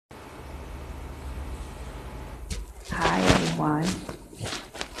Hi, everyone.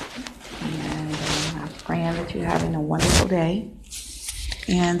 And I'm praying that you're having a wonderful day.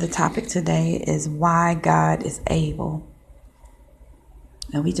 And the topic today is why God is able.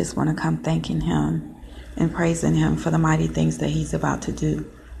 And we just want to come thanking Him and praising Him for the mighty things that He's about to do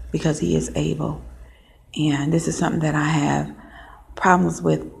because He is able. And this is something that I have problems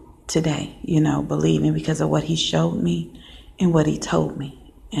with today, believing because of what He showed me and what He told me.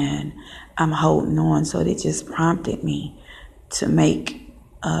 And I'm holding on. So it just prompted me to make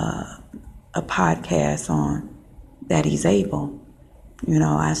a podcast on that He's able.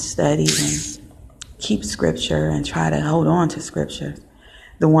 I study and keep scripture and try to hold on to scripture.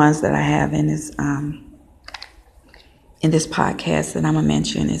 The ones that I have in this podcast that I'm going to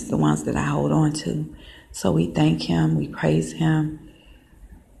mention is the ones that I hold on to. So we thank Him. We praise Him.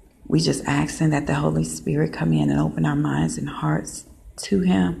 We just asking that the Holy Spirit come in and open our minds and hearts to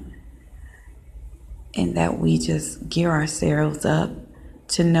Him, and that we just gear ourselves up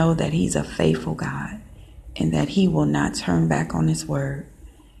to know that He's a faithful God and that He will not turn back on His word.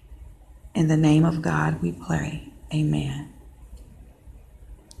 In the name of God we pray. Amen.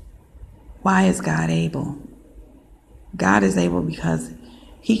 Why is God able? God is able because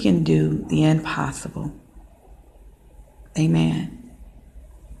He can do the impossible. Amen.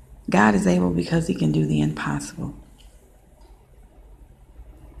 God is able because He can do the impossible.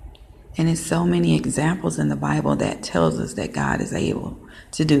 And there's so many examples in the Bible that tells us that God is able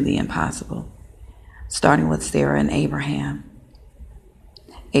to do the impossible. Starting with Sarah and Abraham.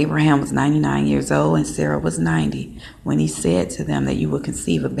 Abraham was 99 years old and Sarah was 90 when he said to them that you will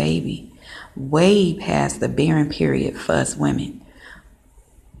conceive a baby, way past the barren period for us women.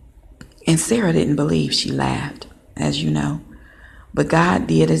 And Sarah didn't believe. She laughed, as you know. But God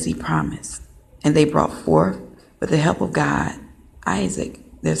did as He promised. And they brought forth, with the help of God, Isaac,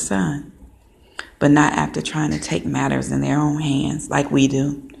 their son, but not after trying to take matters in their own hands like we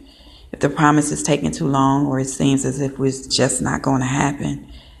do. If the promise is taking too long or it seems as if it's just not going to happen,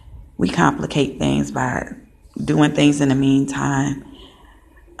 we complicate things by doing things in the meantime,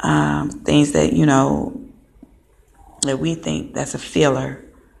 things that, that we think that's a filler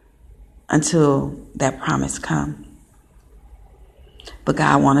until that promise comes. But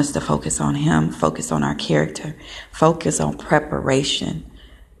God wants us to focus on Him, focus on our character, focus on preparation.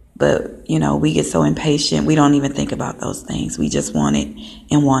 But, we get so impatient, we don't even think about those things. We just want it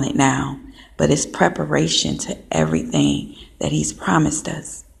and want it now. But it's preparation to everything that He's promised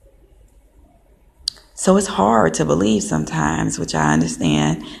us. So it's hard to believe sometimes, which I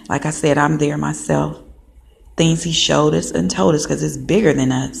understand. Like I said, I'm there myself. Things He showed us and told us because it's bigger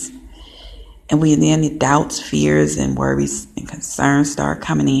than us. And then the doubts, fears, and worries and concerns start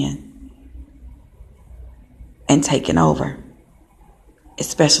coming in and taking over.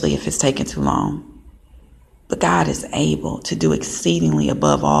 Especially if it's taking too long. But God is able to do exceedingly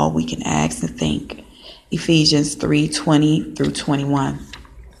above all we can ask and think. Ephesians 3:20 through 21.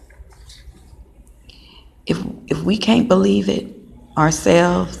 If we can't believe it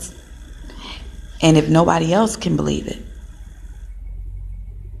ourselves, and if nobody else can believe it,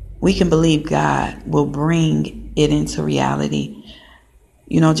 we can believe God will bring it into reality.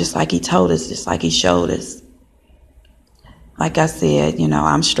 Just like He told us, just like He showed us. Like I said,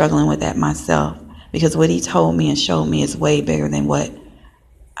 I'm struggling with that myself because what He told me and showed me is way bigger than what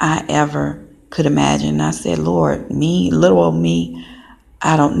I ever could imagine. And I said, Lord, little old me,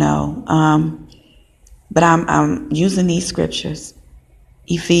 I don't know. But I'm using these scriptures,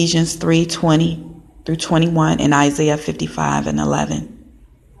 Ephesians 3:20 through 21 and Isaiah 55:11.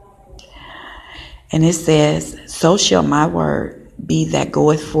 And it says, so shall my word be that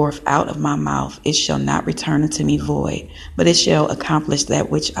goeth forth out of my mouth. It shall not return unto me void, but it shall accomplish that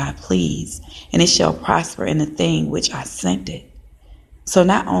which I please, and it shall prosper in the thing which I sent it. So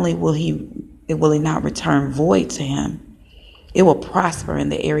not only will it not return void to Him, it will prosper in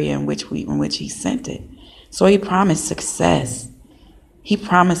the area in which He sent it. So He promised success. He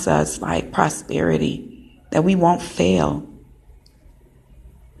promised us like prosperity, that we won't fail.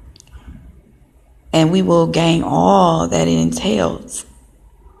 And we will gain all that it entails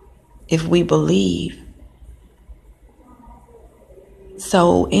if we believe.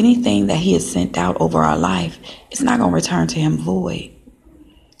 So anything that He has sent out over our life, it's not going to return to Him void.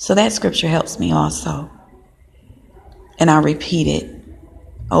 So that scripture helps me also. And I repeat it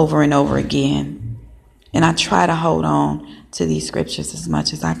over and over again. And I try to hold on to these scriptures as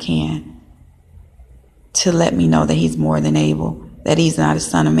much as I can to let me know that He's more than able, that He's not a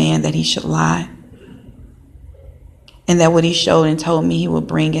son of man, that He should lie. And that what He showed and told me He will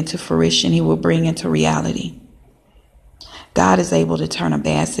bring into fruition, He will bring into reality. God is able to turn a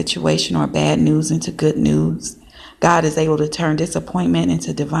bad situation or bad news into good news. God is able to turn disappointment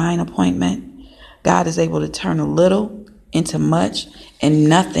into divine appointment. God is able to turn a little into much and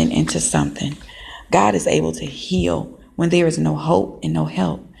nothing into something. God is able to heal when there is no hope and no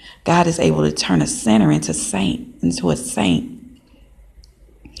help. God is able to turn a sinner into a saint.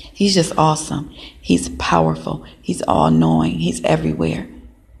 He's just awesome. He's powerful. He's all-knowing. He's everywhere.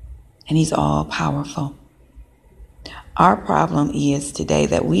 And he's all-powerful. Our problem is today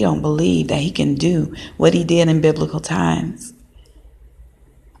that we don't believe that he can do what he did in biblical times.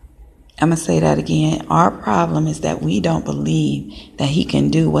 I'm going to say that again. Our problem is that we don't believe that he can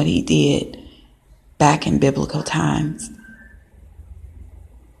do what he did back in biblical times.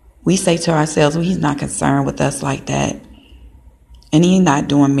 We say to ourselves, well, he's not concerned with us like that. And he's not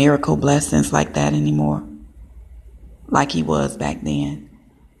doing miracle blessings like that anymore, like he was back then.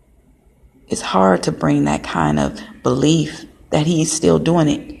 It's hard to bring that kind of belief that he's still doing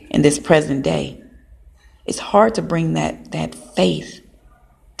it in this present day. It's hard to bring that faith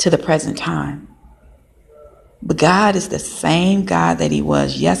to the present time. But God is the same God that he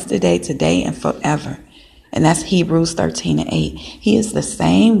was yesterday, today, and forever. And that's Hebrews 13:8. He is the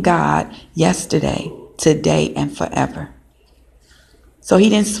same God yesterday, today, and forever. So he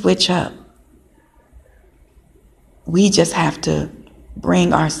didn't switch up. We just have to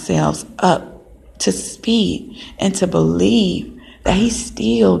bring ourselves up to speed and to believe that he's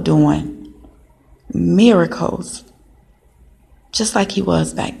still doing miracles just like he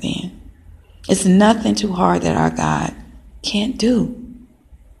was back then. It's nothing too hard that our God can't do.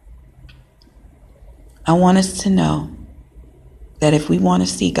 I want us to know that if we want to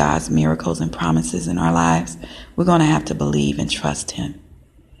see God's miracles and promises in our lives, we're going to have to believe and trust him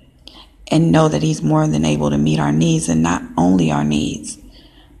and know that he's more than able to meet our needs, and not only our needs,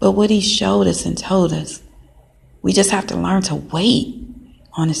 but what he showed us and told us. We just have to learn to wait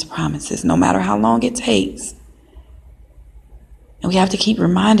on his promises, no matter how long it takes. And we have to keep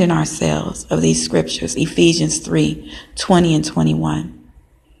reminding ourselves of these scriptures, Ephesians 3:20 and 21.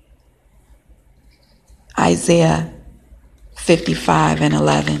 Isaiah 55 and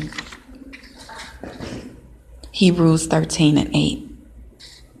 11. Hebrews 13 and 8.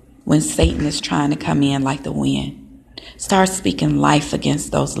 When Satan is trying to come in like the wind, start speaking life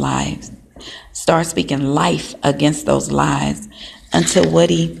against those lies. Start speaking life against those lies until what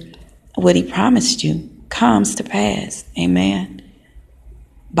he promised you comes to pass. Amen.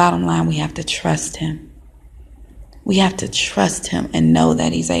 Bottom line, we have to trust him. We have to trust him and know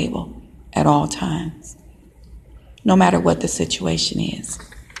that he's able at all times. No matter what the situation is.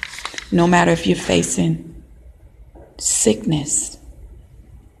 No matter if you're facing sickness,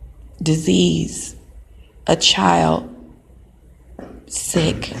 disease, a child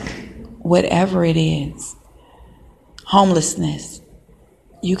sick, whatever it is, homelessness,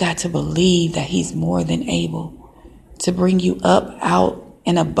 you got to believe that he's more than able to bring you up, out,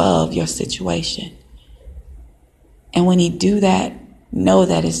 and above your situation. And when he do that, know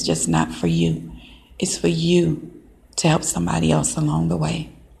that it's just not for you. It's for you to help somebody else along the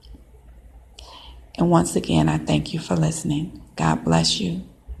way. And once again, I thank you for listening. God bless you.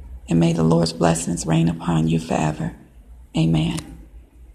 And may the Lord's blessings reign upon you forever. Amen.